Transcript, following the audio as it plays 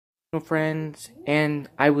Friends, and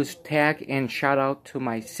I was tagged, and shout out to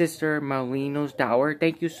my sister mylene ausdauer.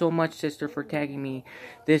 Thank you so much, sister, for tagging me.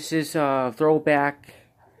 This is throwback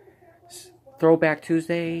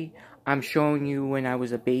Tuesday. I'm showing you when I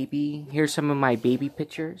was a baby. Here's some of my baby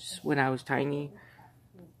pictures when I was tiny.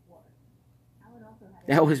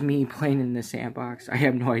 That was me playing in the sandbox. I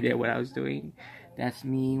have no idea what I was doing. That's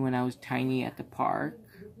me when I was tiny at the park.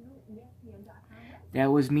 That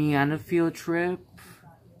was me on a field trip.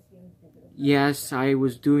 Yes, I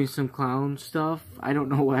was doing some clown stuff. I don't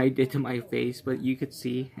know what I did to my face, but you could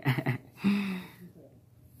see.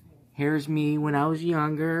 Here's me when I was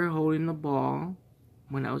younger, holding the ball,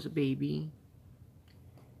 when I was a baby.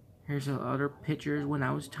 Here's other pictures when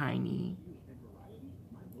I was tiny.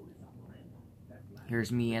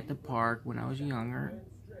 Here's me at the park when I was younger.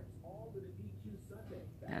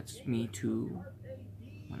 That's me too,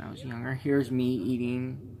 when I was younger. Here's me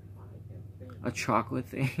eating a chocolate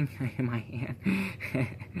thing in my hand.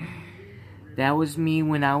 That was me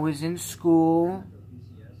when I was in school,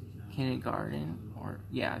 kindergarten, or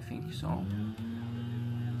yeah, I think so.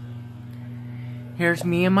 Here's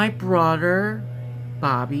me and my brother,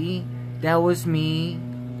 Bobby. That was me,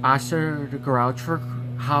 Oscar the Grouch, for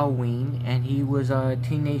Halloween, and he was a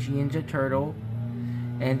Teenage Ninja Turtle,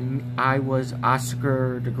 and I was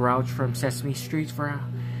Oscar the Grouch from Sesame Street for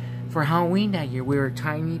Halloween that year. We were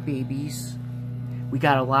tiny babies. We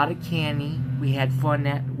got a lot of candy. We had fun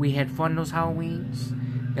those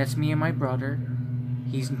Halloweens. That's me and my brother.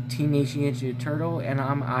 He's Teenage Ninja Turtle, and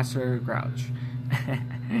I'm Oscar Grouch.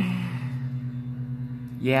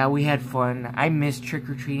 Yeah, we had fun. I miss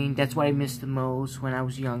trick-or-treating. That's what I missed the most when I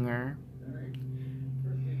was younger.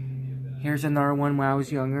 Here's another one when I was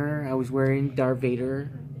younger. I was wearing Darth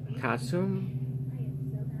Vader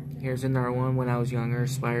costume. Here's another one when I was younger,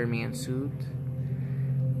 Spider-Man suit.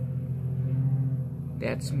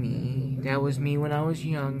 That's me. That was me when I was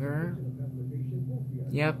younger.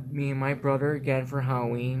 Yep, me and my brother again for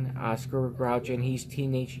Halloween. Oscar Grouch, and he's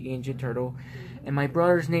Teenage Ninja Turtle. And my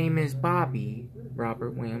brother's name is Bobby,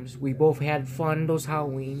 Robert Williams. We both had fun those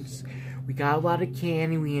Halloweens. We got a lot of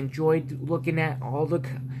candy. We enjoyed looking at all the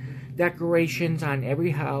decorations on every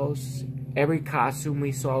house. Every costume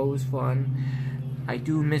we saw was fun. I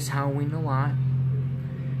do miss Halloween a lot.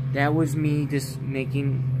 That was me just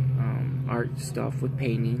making art stuff with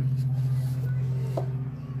painting.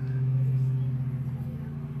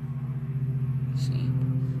 See,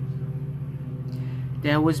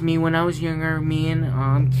 that was me when I was younger. Me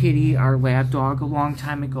and Kitty, our lab dog, a long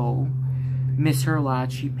time ago. Miss her a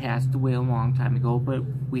lot. She passed away a long time ago, but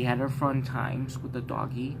we had our fun times with the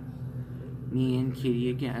doggy. Me and Kitty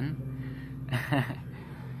again.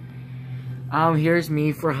 Here's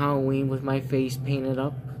me for Halloween with my face painted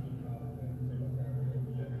up.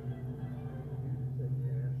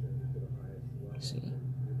 See.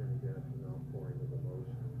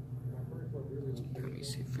 Let me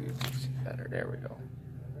see if you can see better. There we go.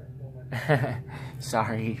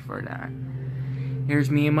 Sorry for that. Here's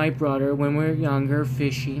me and my brother when we were younger,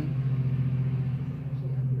 fishing.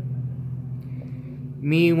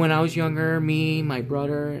 Me when I was younger, me, my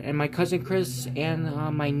brother, and my cousin Chris, and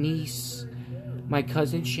my niece, my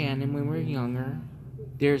cousin Shannon when we were younger.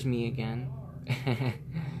 There's me again.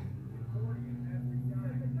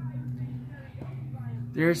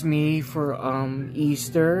 There's me for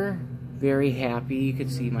Easter. Very happy. You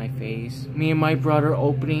could see my face. Me and my brother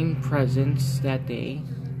opening presents that day.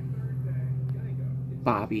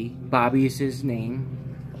 Bobby. Bobby is his name.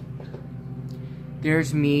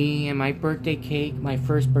 There's me and my birthday cake. My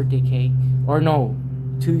first birthday cake. Or no,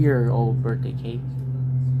 2-year-old birthday cake.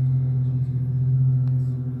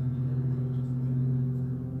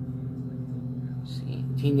 See,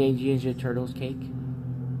 Teenage Ninja Turtles cake.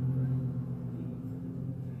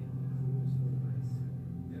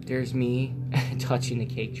 There's me touching the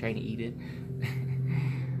cake, trying to eat it.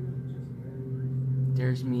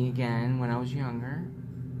 There's me again when I was younger.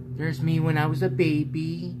 There's me when I was a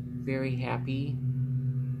baby. Very happy.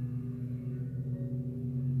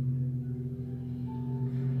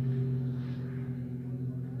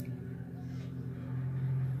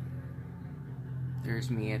 There's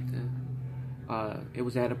me at the, it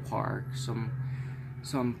was at a park, some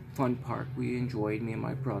fun park we enjoyed, me and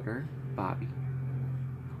my brother, Bobby.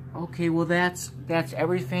 Okay, well that's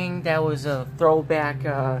everything. That was a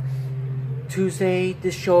throwback Tuesday,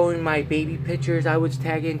 just showing my baby pictures I was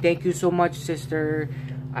tagging. Thank you so much, sister.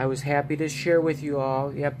 I was happy to share with you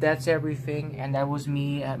all. Yep, that's everything. And that was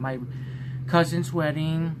me at my cousin's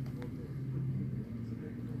wedding.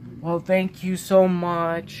 Well, thank you so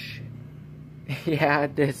much. Yeah,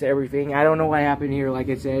 that's everything. I don't know what happened here, like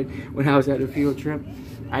I said, when I was at a field trip.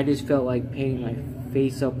 I just felt like painting my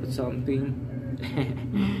face up with something.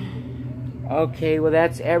 Okay, well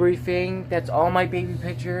that's everything. That's all my baby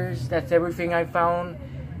pictures. That's everything I found.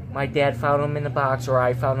 My dad found them in the box, or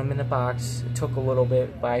I found them in the box. It took a little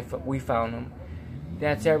bit, but we found them.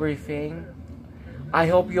 That's everything. I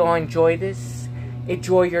hope you all enjoy this.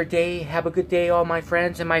 Enjoy your day. Have a good day, all my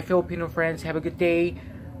friends and my Filipino friends. Have a good day.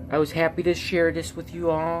 I was happy to share this with you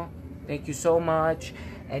all. Thank you so much.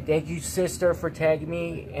 And thank you, sister, for tagging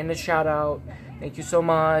me in the shout out. Thank you so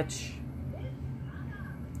much.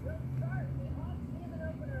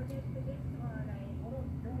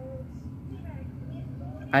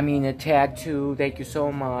 I mean, a tag too. Thank you so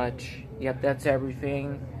much. Yep, that's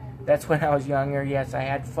everything. That's when I was younger. Yes, I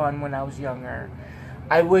had fun when I was younger.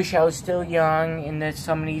 I wish I was still young in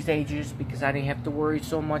some of these ages because I didn't have to worry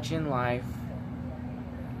so much in life.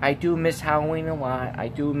 I do miss Halloween a lot. I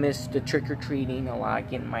do miss the trick-or-treating a lot,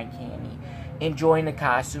 getting my candy. Enjoying the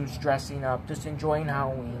costumes, dressing up, just enjoying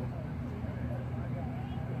Halloween.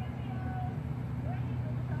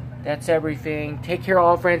 That's everything. Take care,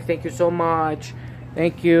 all friends. Thank you so much.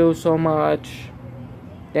 Thank you so much.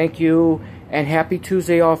 Thank you. And happy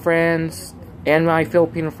Tuesday, all friends. And my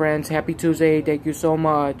Filipino friends. Happy Tuesday. Thank you so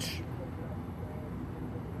much.